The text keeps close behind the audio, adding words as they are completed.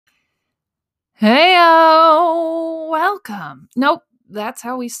Heyo, welcome. Nope, that's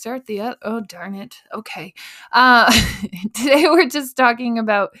how we start oh darn it. Okay. Uh Today we're just talking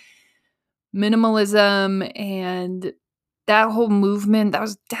about minimalism and that whole movement. That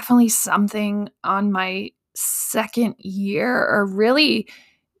was definitely something on my second year, or really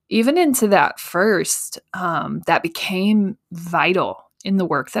even into that first, that became vital in the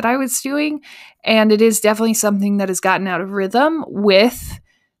work that I was doing. And it is definitely something that has gotten out of rhythm with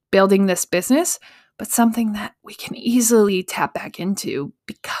building this business, but something that we can easily tap back into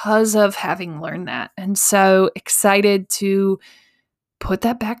because of having learned that. And so excited to put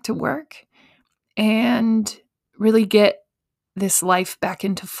that back to work and really get this life back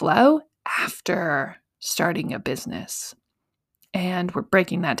into flow after starting a business. And we're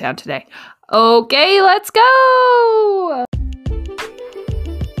breaking that down today. Okay, let's go.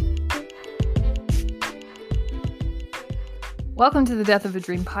 Welcome to the Death of a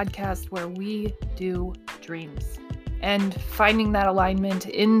Dream podcast, where we do dreams. And finding that alignment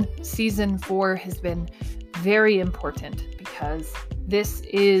in season 4 has been very important, because this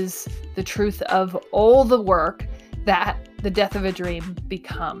is the truth of all the work that the Death of a Dream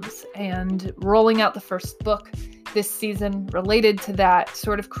becomes. And rolling out the first book this season related to that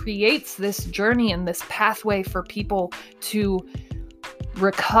sort of creates this journey and this pathway for people to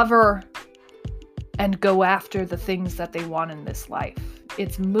recover and go after the things that they want in this life.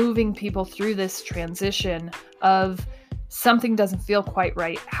 It's moving people through this transition of something doesn't feel quite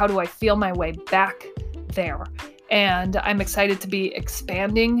right. How do I feel my way back there? And I'm excited to be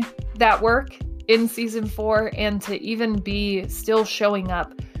expanding that work in season 4 and to even be still showing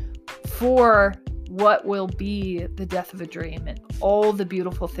up for what will be the Death of a Dream and all the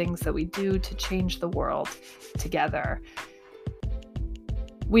beautiful things that we do to change the world together.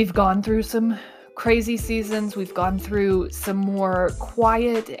 We've gone through some crazy seasons. We've gone through some more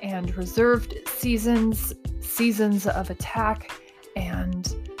quiet and reserved seasons of attack,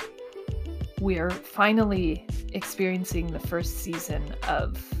 and we're finally experiencing the first season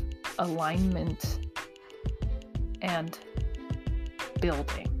of alignment and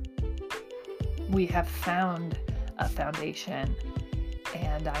building. We have found a foundation,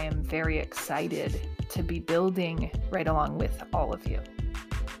 and I am very excited to be building right along with all of you.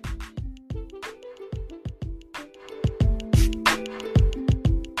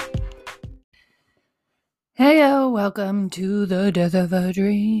 Heyo, welcome to the Death of a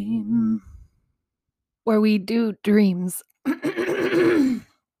Dream, where we do dreams.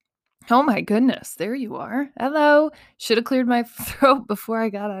 Oh my goodness, there you are. Hello. Should have cleared my throat before I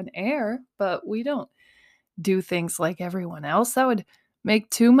got on air, but we don't do things like everyone else. That would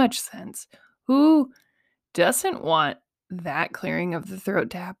make too much sense. Who doesn't want that clearing of the throat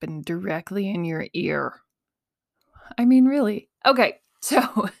to happen directly in your ear? I mean, really. Okay,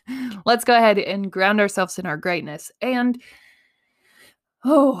 so let's go ahead and ground ourselves in our greatness. And,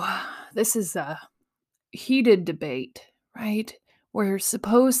 this is a heated debate, right? We're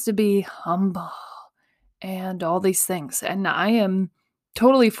supposed to be humble and all these things. And I am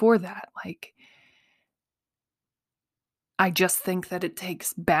totally for that. Like, I just think that it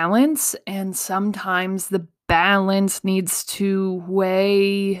takes balance, and sometimes the balance needs to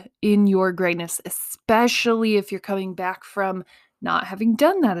weigh in your greatness, especially if you're coming back from not having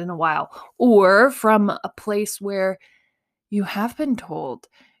done that in a while, or from a place where you have been told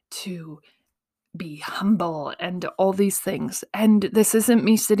to be humble and all these things. And this isn't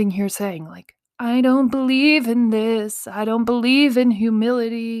me sitting here saying, like, I don't believe in this. I don't believe in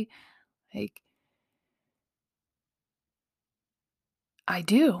humility. Like, I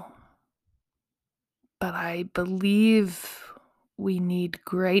do. But I believe we need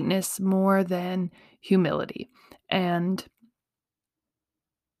greatness more than humility. And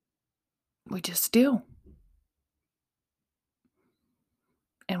we just do.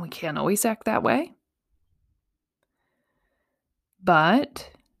 And we can't always act that way. But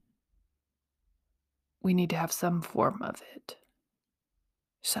we need to have some form of it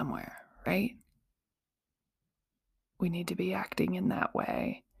somewhere, right? We need to be acting in that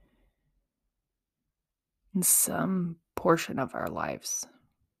way in some portion of our lives.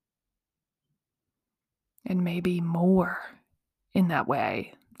 And maybe more in that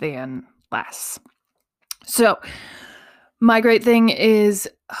way than less. So, my great thing is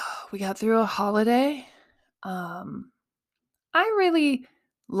we got through a holiday. I really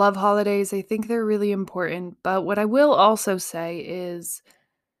love holidays. I think they're really important. But what I will also say is,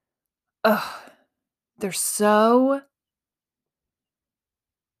 they're so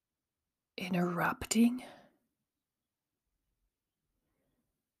interrupting.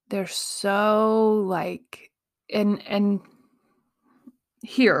 They're so like, and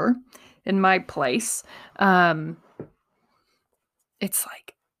here, in my place, it's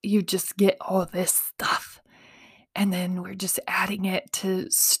like you just get all this stuff, and then we're just adding it to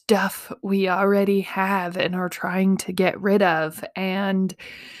stuff we already have and are trying to get rid of. And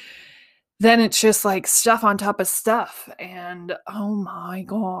then it's just like stuff on top of stuff. And oh my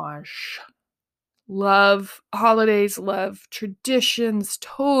gosh. Love holidays, love traditions,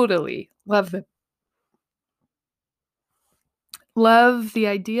 totally love them. Love the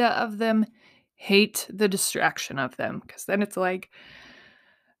idea of them, hate the distraction of them, because then it's like,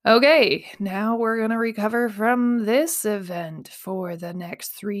 okay, now we're going to recover from this event for the next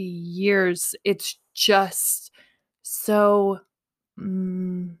 3 years. It's just so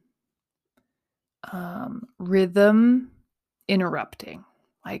rhythm interrupting.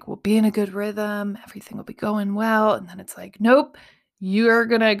 Like, we'll be in a good rhythm, everything will be going well, and then it's like, nope, you're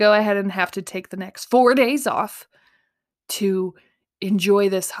going to go ahead and have to take the next 4 days off to enjoy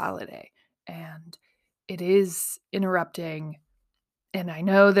this holiday. And it is interrupting. And I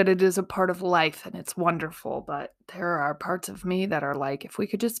know that it is a part of life and it's wonderful, but there are parts of me that are like, if we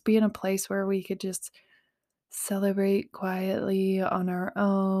could just be in a place where we could just celebrate quietly on our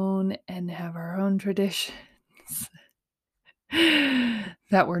own and have our own traditions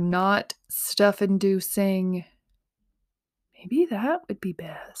that were not stuff inducing, maybe that would be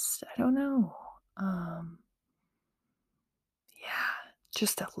best. I don't know. Yeah,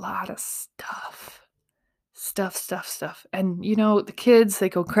 just a lot of stuff. Stuff. And, the kids, they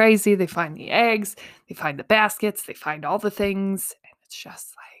go crazy. They find the eggs, they find the baskets, they find all the things. And it's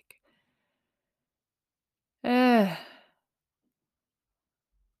just like,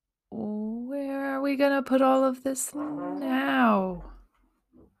 where are we going to put all of this now?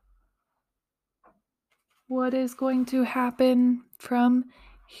 What is going to happen from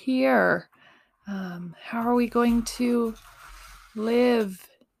here? How are we going to live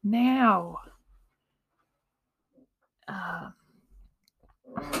now?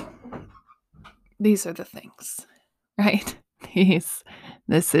 These are the things, right?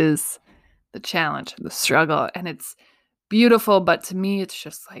 This is the challenge, the struggle, and it's beautiful, but to me, it's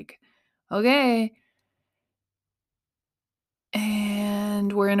just like, okay,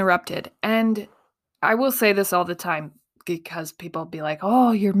 and we're interrupted. And I will say this all the time because people be like,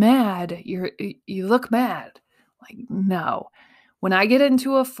 oh, you're mad. You look mad. Like, no. When I get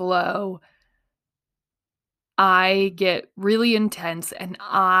into a flow, I get really intense and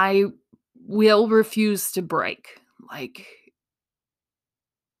I will refuse to break.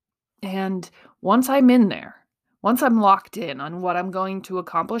 And once I'm in there, once I'm locked in on what I'm going to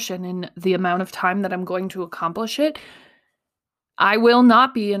accomplish and in the amount of time that I'm going to accomplish it, I will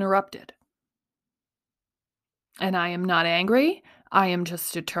not be interrupted. And I am not angry. I am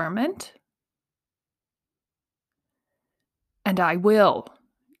just determined. And I will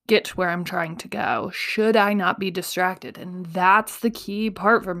get to where I'm trying to go, should I not be distracted. And that's the key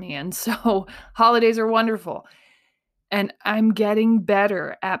part for me. And so holidays are wonderful. And I'm getting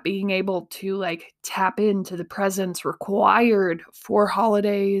better at being able to tap into the presence required for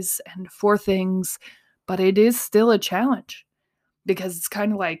holidays and for things. But it is still a challenge because it's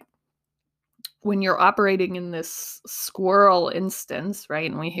kind of like when you're operating in this squirrel instance, right?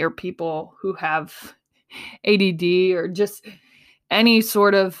 And we hear people who have ADD or just any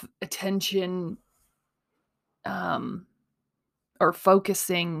sort of attention or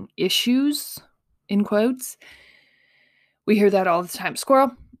focusing issues, in quotes. We hear that all the time.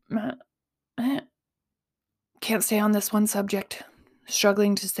 Squirrel, can't stay on this one subject,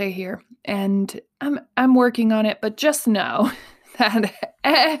 struggling to stay here. And I'm working on it, but just know that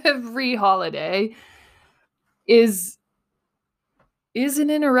every holiday is an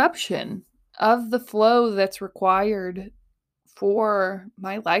interruption of the flow that's required for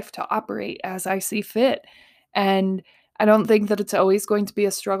my life to operate as I see fit. And I don't think that it's always going to be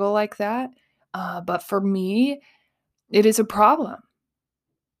a struggle like that. But for me, it is a problem.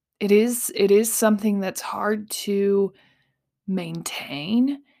 It is something that's hard to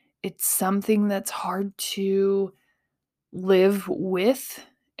maintain. It's something that's hard to live with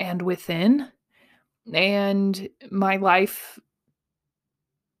and within. And my life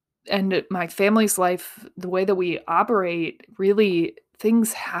and my family's life, the way that we operate, really,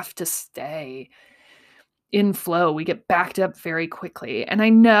 things have to stay in flow. We get backed up very quickly. And I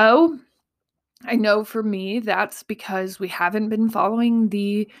know for me, that's because we haven't been following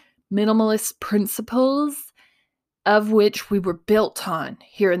the minimalist principles of which we were built on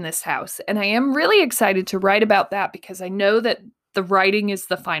here in this house. And I am really excited to write about that because I know that the writing is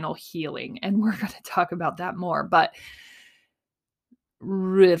the final healing. And we're going to talk about that more. But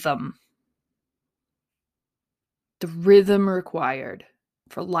rhythm. The rhythm required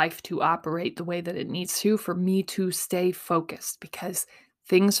for life to operate the way that it needs to, for me to stay focused, because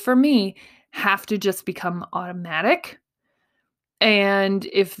things for me have to just become automatic. And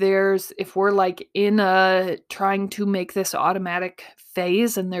if we're like in a trying to make this automatic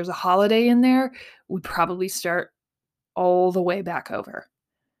phase and there's a holiday in there, we probably start all the way back over.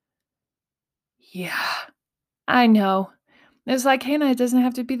 Yeah, I know. It's like, Hannah, it doesn't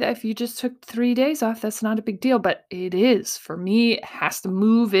have to be that. If you just took 3 days off, that's not a big deal. But it is. For me, it has to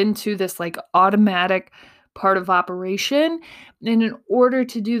move into this like automatic part of operation. And in order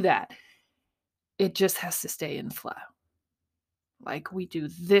to do that, it just has to stay in flow. Like we do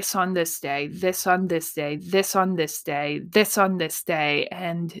this on this day, this on this day, this on this day, this on this day,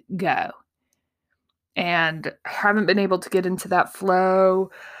 and go. And I haven't been able to get into that flow.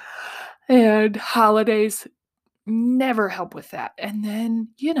 And holidays never help with that. And then,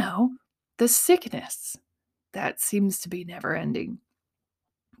 the sickness that seems to be never ending.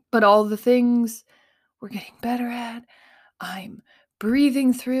 But all the things we're getting better at, I'm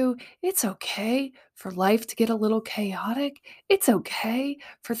breathing through. It's okay for life to get a little chaotic. It's okay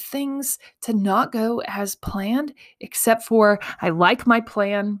for things to not go as planned, except for I like my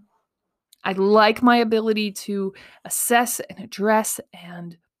plan. I like my ability to assess and address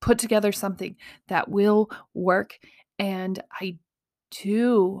and put together something that will work. And I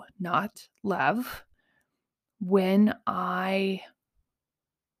do not love when I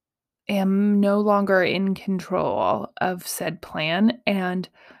am no longer in control of said plan. And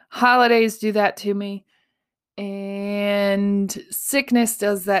holidays do that to me. And sickness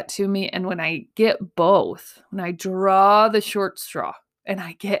does that to me. And when I get both, when I draw the short straw and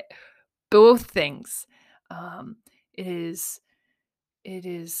I get both things, it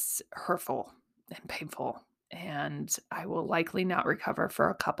is hurtful and painful, and I will likely not recover for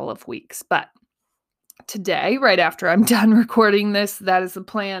a couple of weeks. But today, right after I'm done recording this, that is the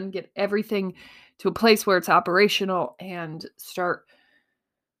plan. Get everything to a place where it's operational and start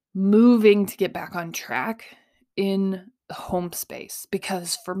moving to get back on track in the home space,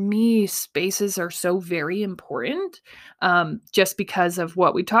 because for me, spaces are so very important, just because of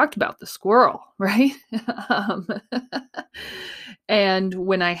what we talked about, the squirrel, right? um, and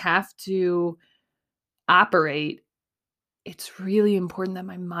when I have to operate, it's really important that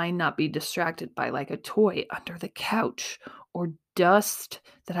my mind not be distracted by like a toy under the couch or dust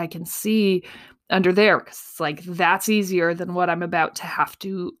that I can see under there, because it's like that's easier than what I'm about to have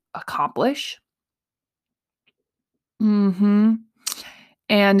to accomplish. Mm-hmm.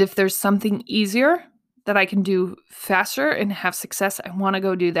 And if there's something easier that I can do faster and have success, I want to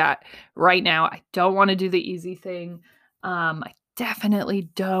go do that right now. I don't want to do the easy thing. I definitely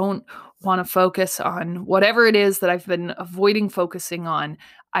don't want to focus on whatever it is that I've been avoiding focusing on.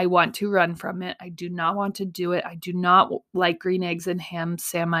 I want to run from it. I do not want to do it. I do not like green eggs and ham,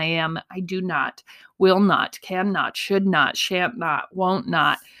 Sam I am. I do not, will not, cannot, should not, shan't not, won't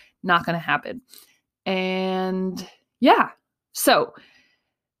not going to happen. And yeah, so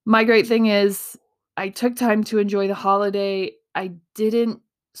my great thing is I took time to enjoy the holiday. I didn't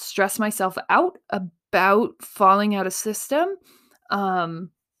stress myself out about falling out of system. I'm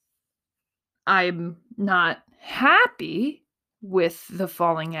not happy with the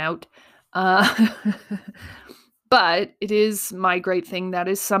falling out. But it is my great thing. That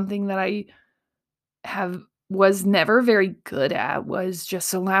is something that I was never very good at, was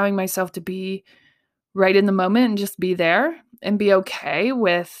just allowing myself to be right in the moment and just be there and be okay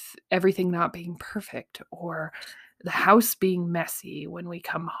with everything not being perfect or the house being messy when we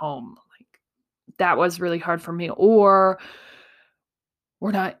come home. Like that was really hard for me. Or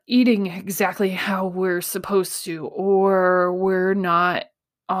we're not eating exactly how we're supposed to, or we're not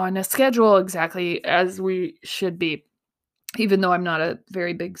on a schedule exactly as we should be, even though I'm not a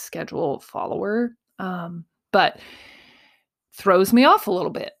very big schedule follower. But throws me off a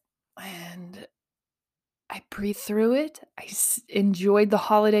little bit. And I breathed through it. I enjoyed the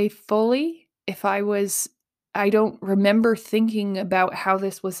holiday fully. I don't remember thinking about how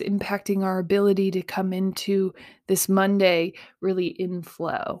this was impacting our ability to come into this Monday really in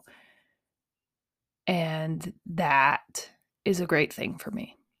flow. And that is a great thing for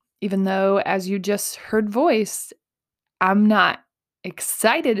me. Even though, as you just heard voiced, I'm not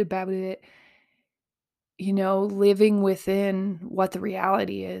excited about it. Living within what the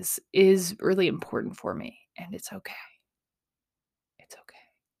reality is really important for me. And it's okay. It's okay.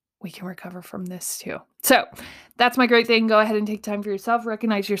 We can recover from this too. So that's my great thing. Go ahead and take time for yourself.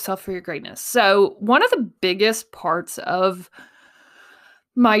 Recognize yourself for your greatness. So one of the biggest parts of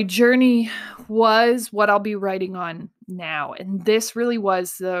my journey was what I'll be writing on now. And this really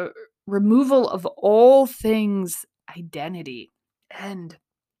was the removal of all things identity. And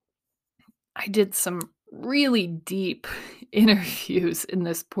I did some really deep interviews in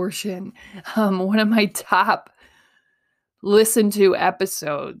this portion. One of my top listened to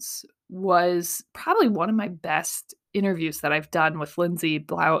episodes was probably one of my best interviews that I've done with Lindsay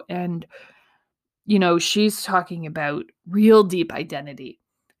Blau. And, she's talking about real deep identity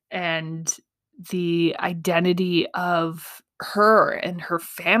and the identity of her and her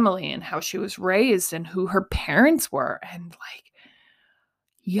family and how she was raised and who her parents were. And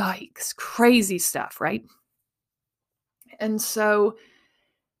yikes, crazy stuff, right? And so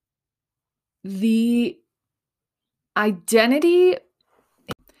the identity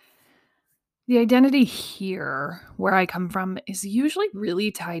the identity here where I come from is usually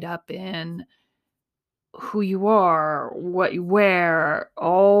really tied up in who you are, what you wear,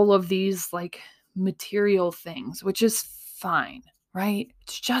 all of these material things, which is fine, right?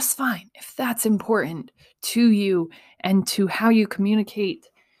 It's just fine if that's important to you and to how you communicate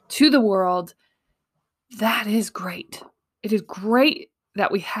to the world. That is great. It is great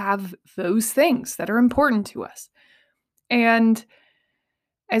that we have those things that are important to us. And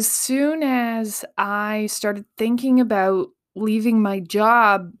as soon as I started thinking about leaving my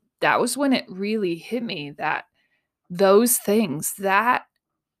job, that was when it really hit me that those things, that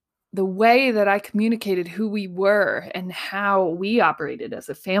the way that I communicated who we were and how we operated as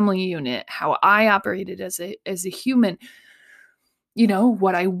a family unit, how I operated as a human,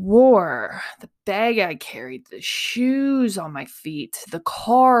 what I wore, the bag I carried, the shoes on my feet, the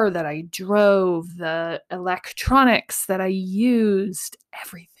car that I drove, the electronics that I used,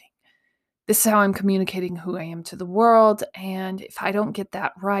 everything. This is how I'm communicating who I am to the world. And if I don't get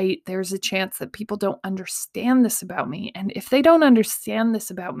that right, there's a chance that people don't understand this about me. And if they don't understand this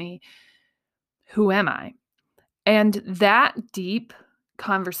about me, who am I? And that deep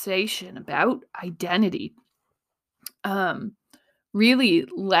conversation about identity really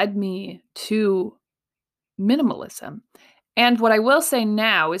led me to minimalism. And what I will say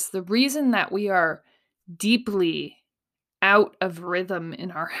now is the reason that we are deeply out of rhythm in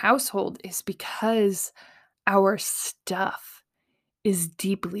our household is because our stuff is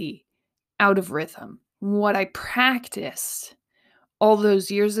deeply out of rhythm. What I practiced all those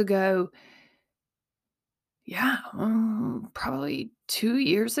years ago, probably 2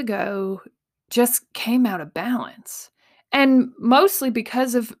 years ago, just came out of balance. And mostly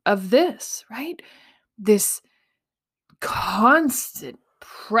because of this, right? This constant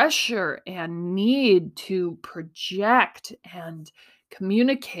pressure and need to project and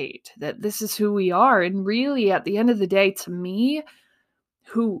communicate that this is who we are. And really, at the end of the day, to me,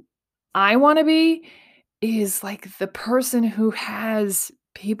 who I want to be is the person who has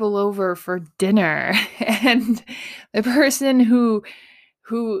people over for dinner and the person who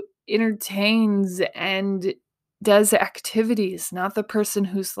entertains and does activities, not the person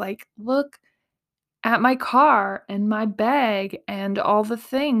who's look at my car and my bag and all the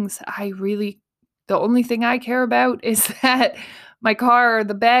things. The only thing I care about is that my car or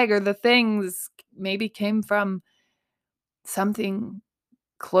the bag or the things maybe came from something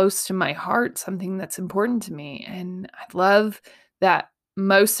close to my heart, something that's important to me. And I love that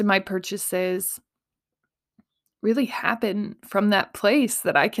most of my purchases really happen from that place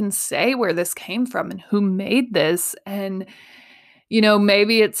that I can say where this came from and who made this. And,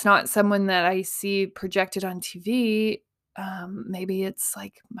 maybe it's not someone that I see projected on TV. Maybe it's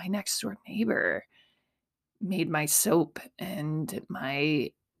my next door neighbor made my soap, and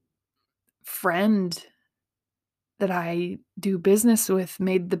my friend that I do business with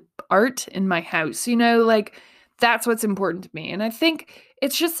made the art in my house. That's what's important to me. And I think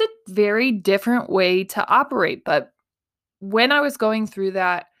it's just a very different way to operate. But when I was going through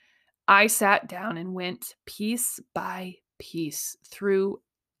that, I sat down and went piece by piece through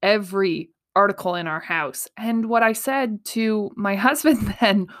every article in our house. And what I said to my husband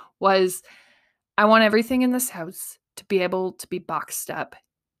then was, I want everything in this house to be able to be boxed up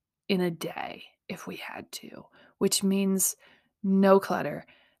in a day if we had to, which means no clutter.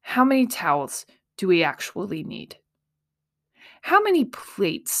 How many towels do we actually need? How many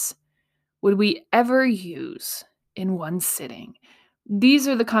plates would we ever use in one sitting? These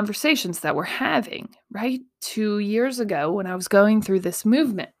are the conversations that we're having, right? 2 years ago when I was going through this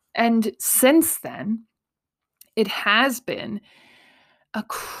movement. And since then, it has been a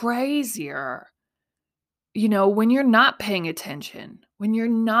crazier, when you're not paying attention, when you're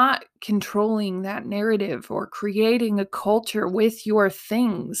not controlling that narrative or creating a culture with your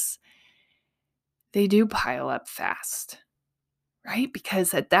things, they do pile up fast, right?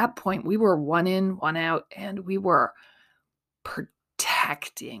 Because at that point, we were one in, one out, and we were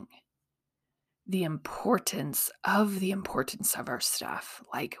protecting the importance of our stuff.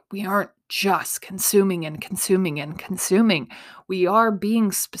 Like, we aren't just consuming and consuming and consuming. We are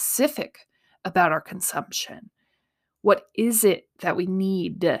being specific about our consumption. What is it that we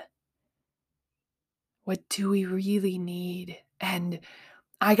need? What do we really need? And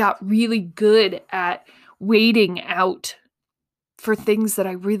I got really good at waiting out for things that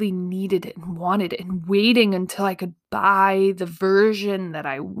I really needed and wanted, and waiting until I could buy the version that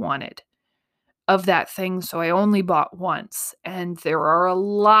I wanted of that thing. So I only bought once. And there are a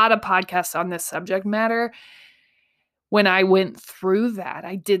lot of podcasts on this subject matter. When I went through that,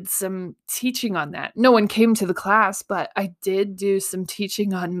 I did some teaching on that. No one came to the class, but I did do some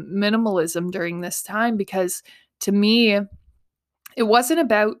teaching on minimalism during this time, because to me, it wasn't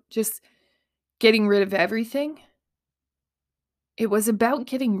about just getting rid of everything. It was about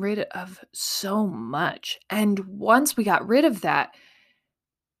getting rid of so much. And once we got rid of that,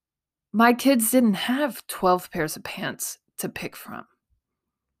 my kids didn't have 12 pairs of pants to pick from.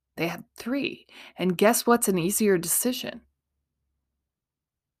 They had 3. And guess what's an easier decision?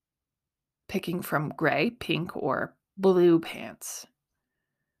 Picking from gray, pink, or blue pants.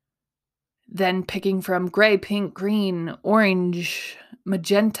 Then picking from gray, pink, green, orange,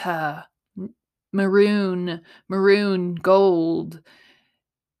 magenta, maroon, gold,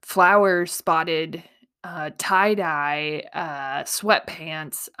 flower spotted, tie-dye,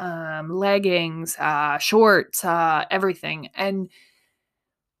 sweatpants, leggings, shorts, everything. And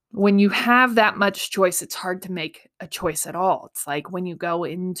when you have that much choice, it's hard to make a choice at all. It's like when you go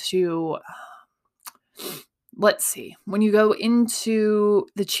into, when you go into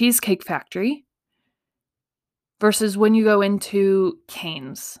the Cheesecake Factory versus when you go into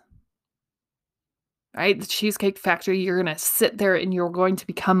Cane's. Right? The Cheesecake Factory, you're going to sit there and you're going to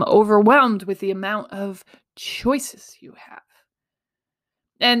become overwhelmed with the amount of choices you have.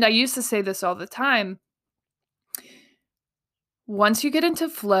 And I used to say this all the time. Once you get into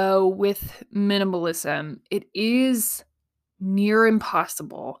flow with minimalism, it is near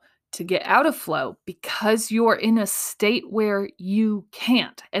impossible to get out of flow because you're in a state where you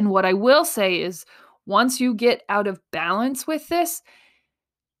can't. And what I will say is, once you get out of balance with this,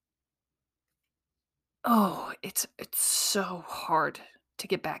 it's so hard to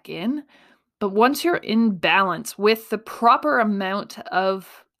get back in. But once you're in balance with the proper amount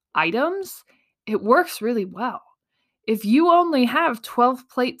of items, it works really well. If you only have 12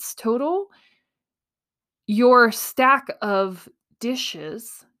 plates total, your stack of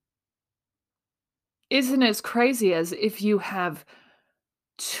dishes isn't as crazy as if you have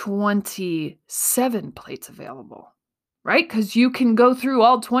 27 plates available, right? Because you can go through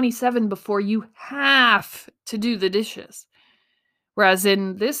all 27 before you have to do the dishes. Whereas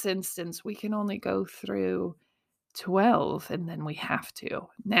in this instance, we can only go through 12 and then we have to.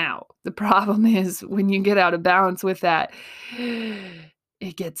 Now, the problem is when you get out of balance with that,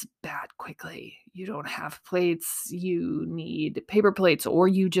 it gets bad quickly. You don't have plates, you need paper plates, or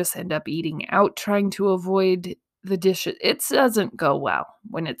you just end up eating out trying to avoid the dishes. It doesn't go well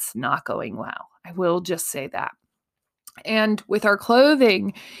when it's not going well. I will just say that. And with our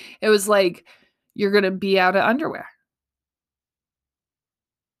clothing, it was like, you're going to be out of underwear.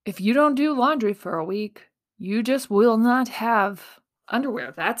 If you don't do laundry for a week, you just will not have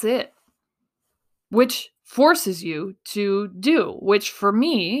underwear. That's it. Which forces you to do, which for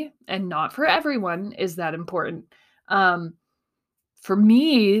me, and not for everyone, is that important. For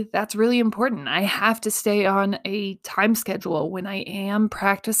me, that's really important. I have to stay on a time schedule when I am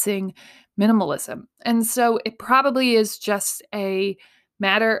practicing minimalism. And so it probably is just a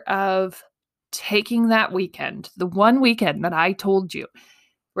matter of taking that weekend, the one weekend that I told you,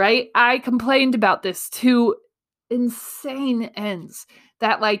 right? I complained about this to insane ends,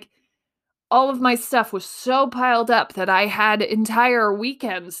 that like all of my stuff was so piled up that I had entire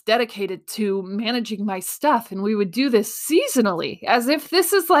weekends dedicated to managing my stuff. And we would do this seasonally, as if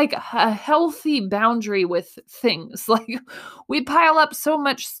this is like a healthy boundary with things. Like, we pile up so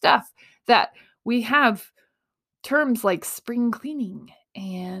much stuff that we have terms like spring cleaning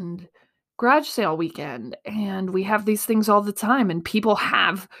and garage sale weekend, and we have these things all the time, and people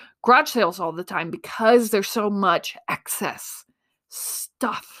have garage sales all the time because there's so much excess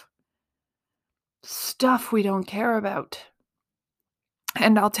stuff we don't care about.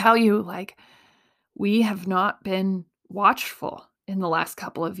 And I'll tell you, like, we have not been watchful in the last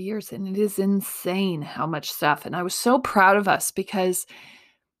couple of years, and it is insane how much stuff. And I was so proud of us because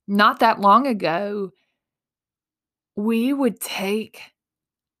not that long ago, we would take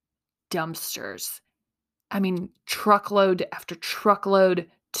dumpsters, truckload after truckload,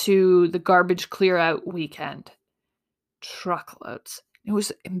 to the garbage clear out weekend. Truckloads. It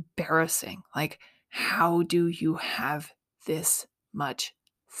was embarrassing. Like, how do you have this much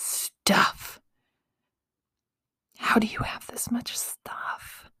stuff? How do you have this much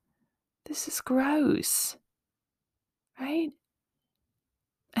stuff? This is gross, right?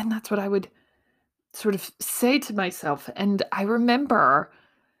 And that's what I would sort of say to myself. And I remember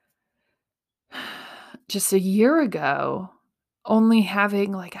just a year ago only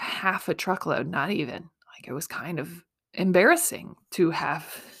having like a half a truckload, not even. Like, it was kind of embarrassing to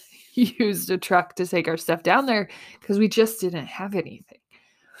have used a truck to take our stuff down there because we just didn't have anything.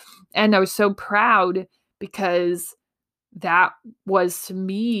 And I was so proud because that was, to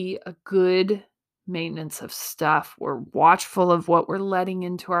me, a good maintenance of stuff. We're watchful of what we're letting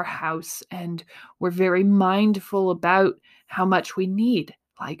into our house, and we're very mindful about how much we need.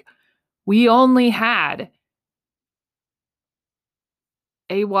 Like, we only had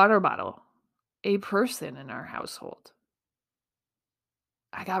a water bottle, a person in our household.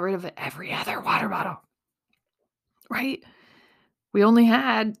 I got rid of every other water bottle, right? We only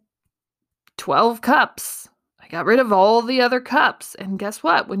had 12 cups. I got rid of all the other cups. And guess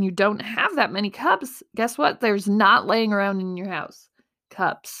what? When you don't have that many cups, guess what? There's not laying around in your house.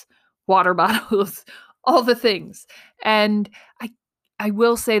 Cups, water bottles, all the things. And I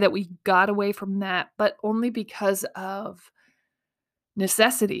will say that we got away from that, but only because of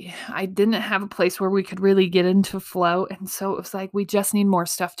necessity. I didn't have a place where we could really get into flow. And so it was like, we just need more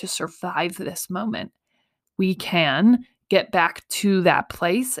stuff to survive this moment. We can get back to that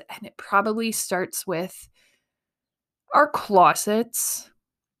place. And it probably starts with our closets,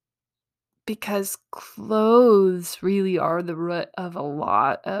 because clothes really are the root of a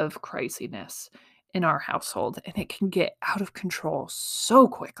lot of craziness in our household. And it can get out of control so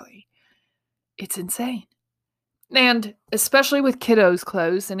quickly. It's insane. And especially with kiddos'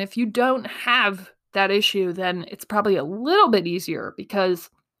 clothes. And if you don't have that issue, then it's probably a little bit easier, because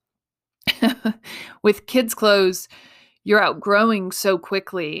with kids' clothes, you're outgrowing so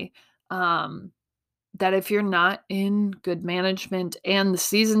quickly that if you're not in good management, and the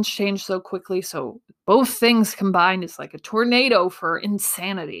seasons change so quickly, so both things combined is like a tornado for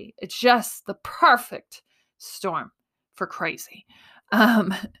insanity. It's just the perfect storm for crazy.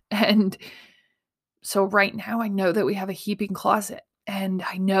 And so right now I know that we have a heaping closet, and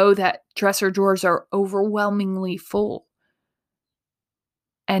I know that dresser drawers are overwhelmingly full.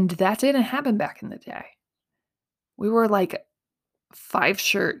 And that didn't happen back in the day. We were like 5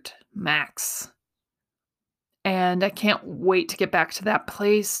 shirt max. And I can't wait to get back to that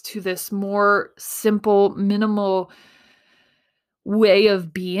place, to this more simple, minimal way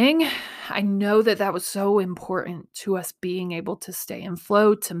of being. I know that that was so important to us being able to stay in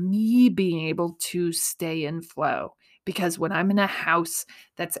flow, to me being able to stay in flow. Because when I'm in a house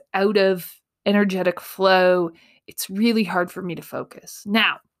that's out of energetic flow, it's really hard for me to focus.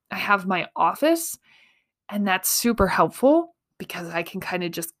 Now, I have my office, and that's super helpful because I can kind of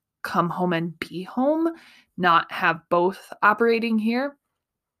just come home and be home, not have both operating here.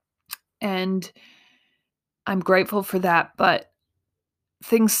 And I'm grateful for that, but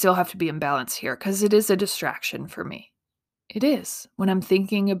things still have to be in balance here, because it is a distraction for me. It is. When I'm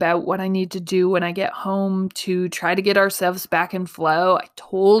thinking about what I need to do when I get home to try to get ourselves back in flow, I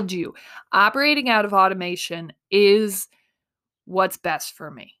told you, operating out of automation is what's best for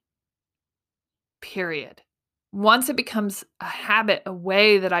me. Period. Once it becomes a habit, a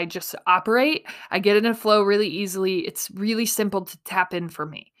way that I just operate, I get in a flow really easily. It's really simple to tap in for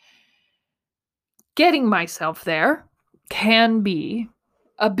me. Getting myself there can be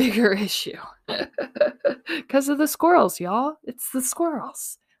a bigger issue because of the squirrels, y'all. It's the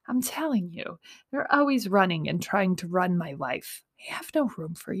squirrels. I'm telling you, they're always running and trying to run my life. I have no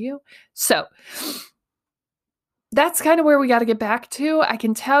room for you. So that's kind of where we got to get back to. I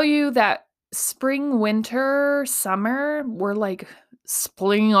can tell you that spring, winter, summer, we're like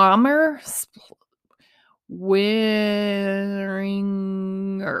splinger, winteringer.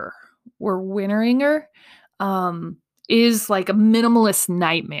 We're winteringer, is like a minimalist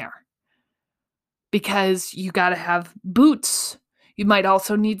nightmare, because you got to have boots. You might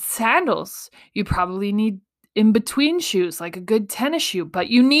also need sandals. You probably need in-between shoes, like a good tennis shoe, but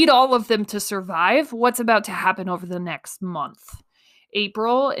you need all of them to survive what's about to happen over the next month.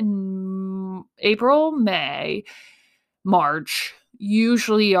 April, May, March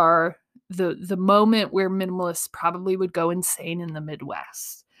usually are the moment where minimalists probably would go insane in the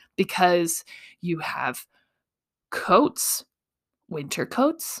Midwest, because you have coats, winter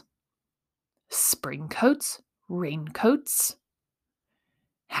coats, spring coats, raincoats,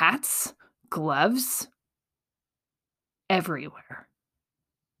 hats, gloves, everywhere.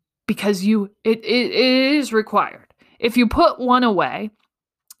 Because it is required. If you put one away,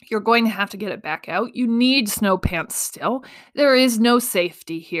 you're going to have to get it back out. You need snow pants still. There is no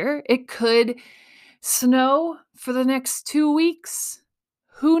safety here. It could snow for the next 2 weeks.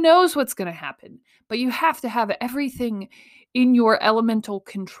 Who knows what's going to happen? But you have to have everything in your elemental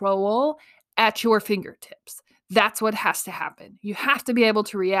control at your fingertips. That's what has to happen. You have to be able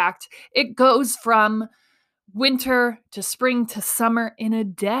to react. It goes from winter to spring to summer in a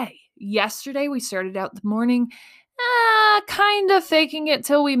day. Yesterday, we started out the morning kind of faking it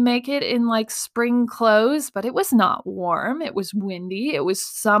till we make it in like spring clothes, but it was not warm. It was windy. It was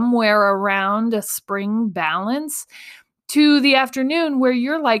somewhere around a spring balance to the afternoon where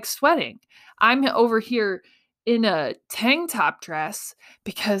you're like sweating. I'm over here in a tank top dress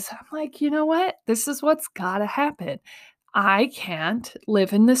because I'm like, you know what? This is what's got to happen. I can't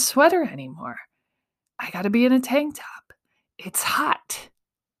live in this sweater anymore. I got to be in a tank top. It's hot.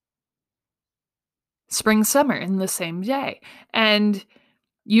 Spring, summer in the same day. And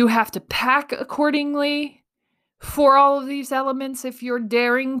you have to pack accordingly for all of these elements if you're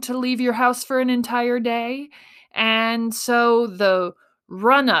daring to leave your house for an entire day. And so the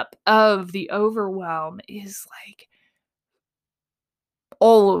run up of the overwhelm is like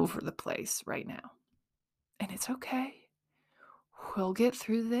all over the place right now. And it's okay. We'll get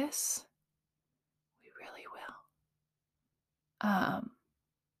through this. We really will.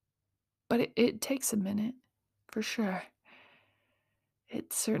 But it takes a minute, for sure.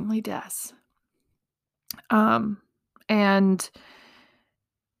 It certainly does. And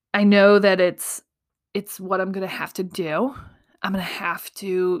I know that it's what I'm going to have to do. I'm going to have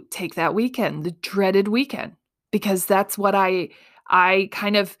to take that weekend, the dreaded weekend, because that's what I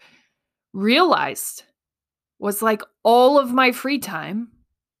kind of realized was like all of my free time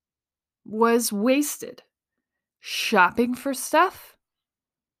was wasted shopping for stuff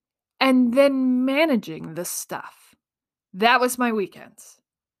and then managing the stuff. That was my weekends.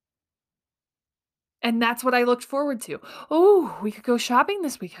 And that's what I looked forward to. Oh, we could go shopping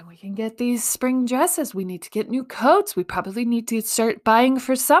this weekend. We can get these spring dresses. We need to get new coats. We probably need to start buying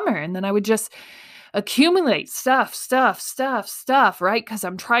for summer. And then I would just accumulate stuff, right? Because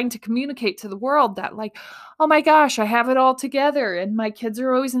I'm trying to communicate to the world that like, oh my gosh, I have it all together. And my kids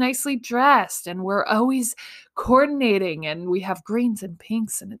are always nicely dressed. And we're always coordinating. And we have greens and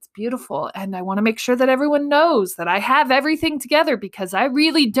pinks. And it's beautiful. And I want to make sure that everyone knows that I have everything together because I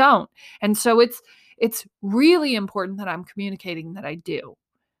really don't. And so it's really important that I'm communicating that I do,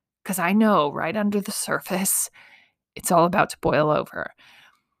 because I know right under the surface, it's all about to boil over.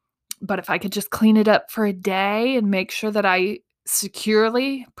 But if I could just clean it up for a day and make sure that I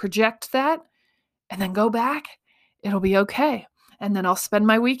securely project that and then go back, it'll be okay. And then I'll spend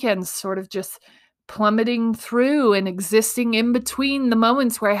my weekends sort of just plummeting through and existing in between the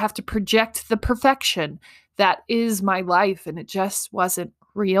moments where I have to project the perfection that is my life. And it just wasn't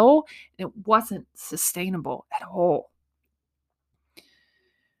real. It wasn't sustainable at all.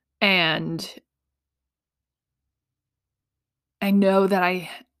 And I know that I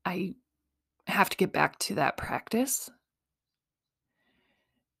have to get back to that practice.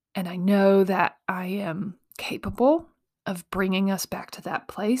 And I know that I am capable of bringing us back to that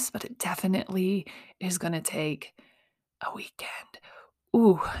place, but it definitely is going to take a weekend.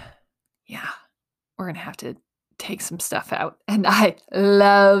 Ooh, yeah, we're going to have to take some stuff out. And I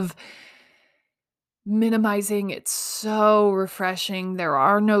love minimizing. It's so refreshing. There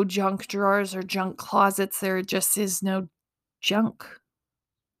are no junk drawers or junk closets. There just is no junk.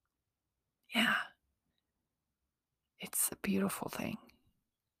 Yeah. It's a beautiful thing.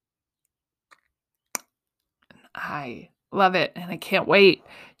 I love it, and I can't wait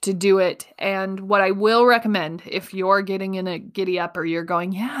to do it. And what I will recommend if you're getting in a giddy up or you're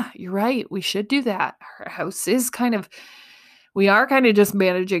going, yeah, you're right, we should do that. Our house is we are kind of just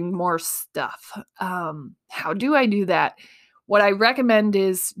managing more stuff. How do I do that? What I recommend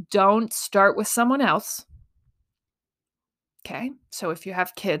is don't start with someone else. Okay. So if you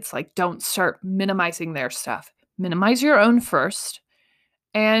have kids, like don't start minimizing their stuff. Minimize your own first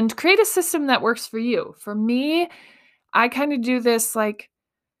and create a system that works for you. For me, I kind of do this like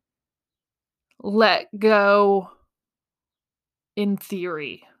let go in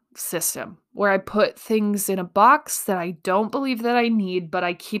theory system where I put things in a box that I don't believe that I need, but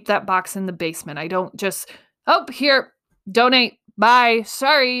I keep that box in the basement. I don't just, oh, here, donate, bye,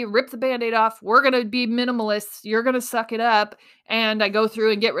 sorry, rip the Band-Aid off. We're going to be minimalists. You're going to suck it up. And I go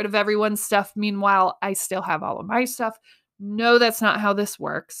through and get rid of everyone's stuff. Meanwhile, I still have all of my stuff. No, that's not how this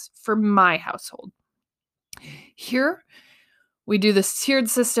works for my household. Here, we do this tiered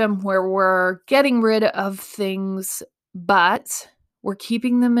system where we're getting rid of things, but We're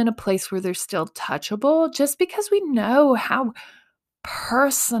keeping them in a place where they're still touchable just because we know how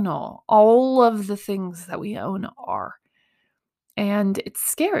personal all of the things that we own are. And it's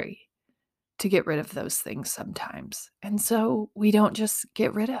scary to get rid of those things sometimes. And so we don't just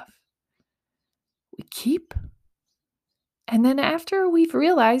get rid of, we keep. And then after we've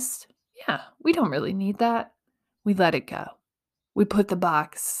realized, yeah, we don't really need that, we let it go. We put the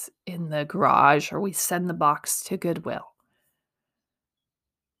box in the garage or we send the box to Goodwill.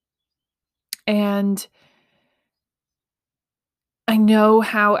 And I know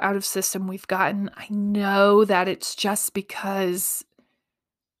how out of system we've gotten. I know that it's just because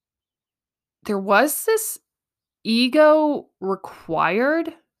there was this ego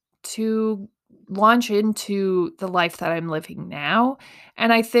required to launch into the life that I'm living now.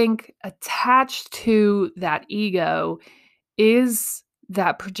 And I think attached to that ego is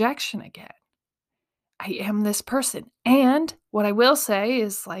that projection again. I am this person. And what I will say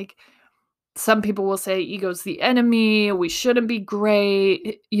is, like, some people will say ego's the enemy. We shouldn't be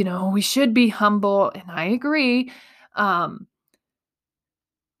great. We should be humble. And I agree. And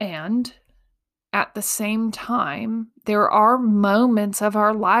at the same time, there are moments of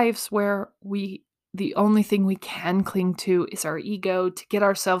our lives where the only thing we can cling to is our ego to get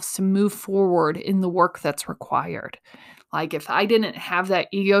ourselves to move forward in the work that's required. Like, if I didn't have that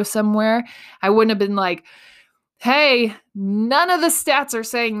ego somewhere, I wouldn't have been like, hey, none of the stats are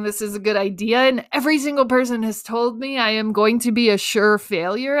saying this is a good idea. And every single person has told me I am going to be a sure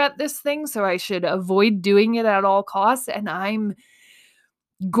failure at this thing. So I should avoid doing it at all costs. And I'm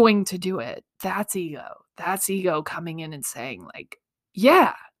going to do it. That's ego. That's ego coming in and saying, like,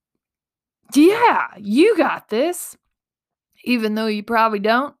 yeah, you got this. Even though you probably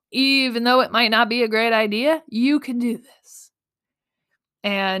don't, even though it might not be a great idea, you can do this.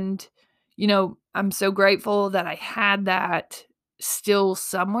 And, I'm so grateful that I had that still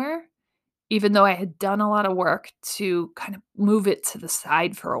somewhere, even though I had done a lot of work to kind of move it to the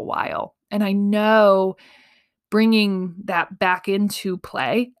side for a while. And I know bringing that back into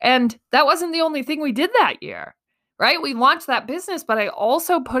play, and that wasn't the only thing we did that year, right? We launched that business, but I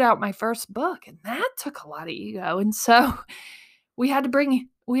also put out my first book, and that took a lot of ego. And so we had to bring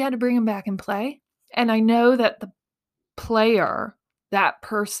him back in play. And I know that the player, that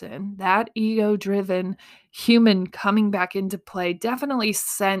person, that ego-driven human coming back into play definitely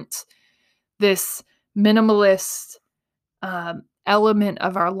sent this minimalist element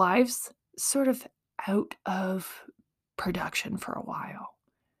of our lives sort of out of production for a while.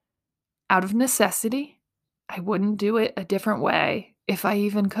 Out of necessity. I wouldn't do it a different way if I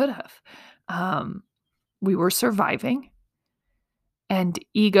even could have. We were surviving. And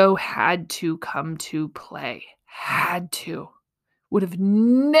ego had to come to play. Had to. Would have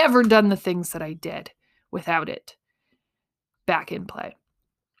never done the things that I did without it back in play.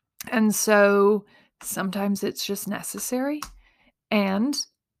 And so sometimes it's just necessary. And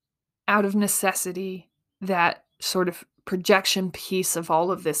out of necessity, that sort of projection piece of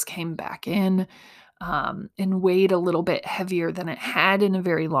all of this came back in and weighed a little bit heavier than it had in a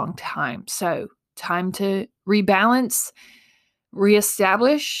very long time. So time to rebalance,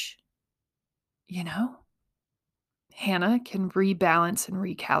 reestablish. Hannah can rebalance and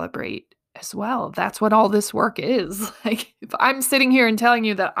recalibrate as well. That's what all this work is. Like, if I'm sitting here and telling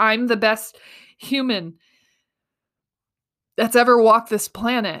you that I'm the best human that's ever walked this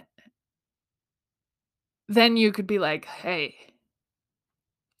planet, then you could be like, hey,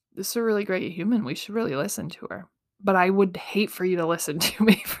 this is a really great human. We should really listen to her. But I would hate for you to listen to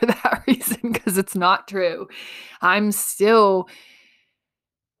me for that reason, because it's not true. I'm still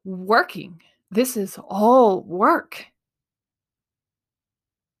working. This is all work.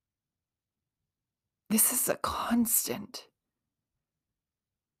 This is a constant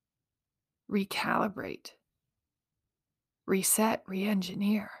recalibrate, reset,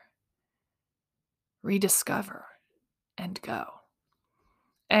 re-engineer, rediscover, and go.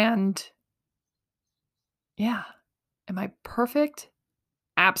 And yeah, am I perfect?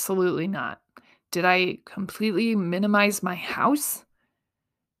 Absolutely not. Did I completely minimize my house,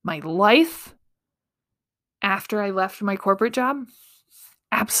 my life after I left my corporate job?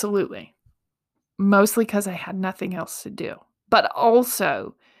 Absolutely. Mostly because I had nothing else to do, but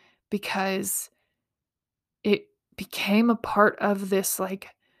also because it became a part of this, like,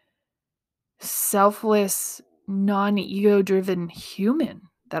 selfless, non-ego driven human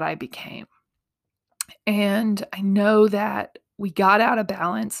that I became. And I know that we got out of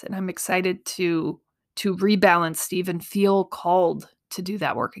balance, and I'm excited to rebalance, Steve, and feel called to do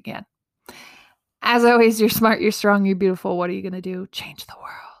that work again. As always, you're smart, you're strong, you're beautiful. What are you going to do? Change the world.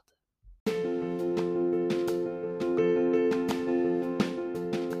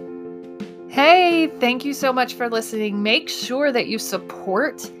 Hey, thank you so much for listening. Make sure that you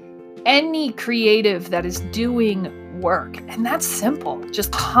support any creative that is doing work. And that's simple.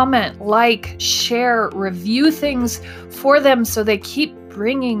 Just comment, like, share, review things for them so they keep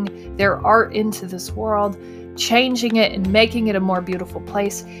bringing their art into this world, changing it and making it a more beautiful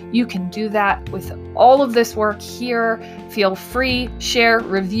place. You can do that with all of this work here. Feel free, share,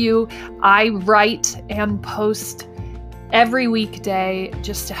 review. I write and post every weekday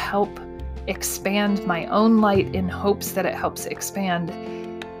just to help expand my own light in hopes that it helps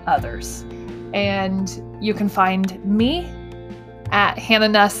expand others. And you can find me at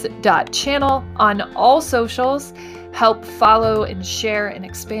hannahnuss.channel on all socials. Help follow and share and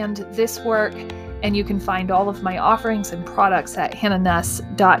expand this work. And you can find all of my offerings and products at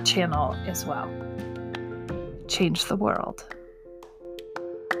hannahnuss.channel as well. Change the world.